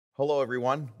Hello,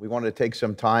 everyone. We wanted to take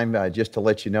some time just to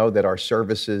let you know that our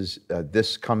services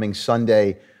this coming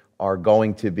Sunday are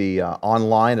going to be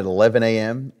online at 11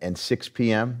 a.m. and 6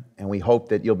 p.m., and we hope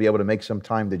that you'll be able to make some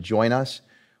time to join us.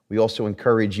 We also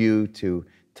encourage you to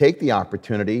take the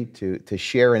opportunity to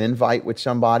share an invite with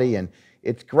somebody, and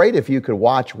it's great if you could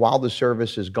watch while the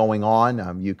service is going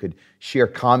on. You could share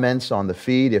comments on the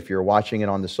feed if you're watching it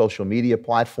on the social media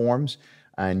platforms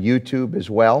and YouTube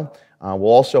as well.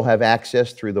 We'll also have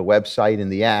access through the website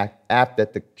and the app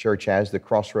that the church has, the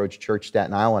Crossroads Church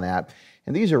Staten Island app.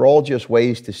 And these are all just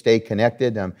ways to stay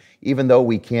connected. Even though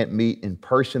we can't meet in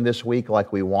person this week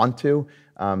like we want to,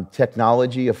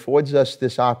 technology affords us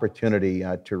this opportunity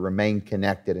to remain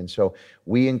connected. And so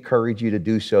we encourage you to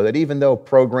do so, that even though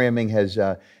programming has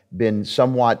been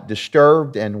somewhat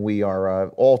disturbed and we are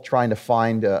all trying to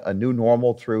find a new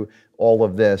normal through all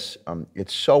of this,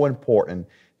 it's so important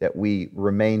that we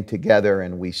remain together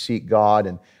and we seek God.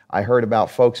 And I heard about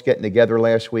folks getting together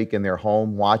last week in their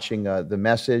home watching the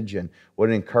message, and what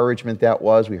an encouragement that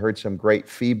was. We heard some great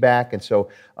feedback, and so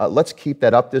let's keep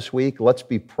that up this week. Let's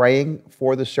be praying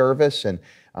for the service, and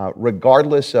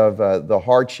regardless of the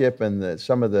hardship and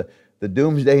some of the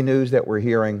doomsday news that we're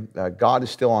hearing, God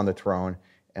is still on the throne,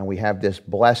 and we have this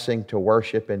blessing to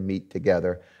worship and meet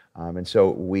together. And so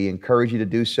we encourage you to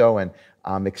do so, and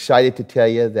I'm excited to tell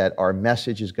you that our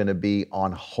message is going to be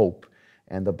on hope.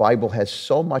 And the Bible has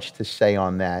so much to say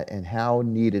on that, and how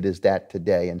needed is that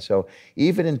today. And so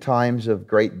even in times of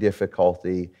great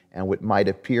difficulty and what might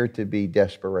appear to be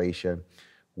desperation,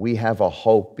 we have a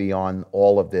hope beyond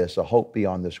all of this, a hope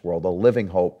beyond this world, a living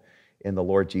hope in the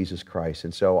Lord Jesus Christ.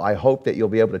 And so I hope that you'll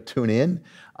be able to tune in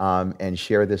and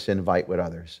share this invite with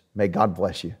others. May God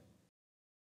bless you.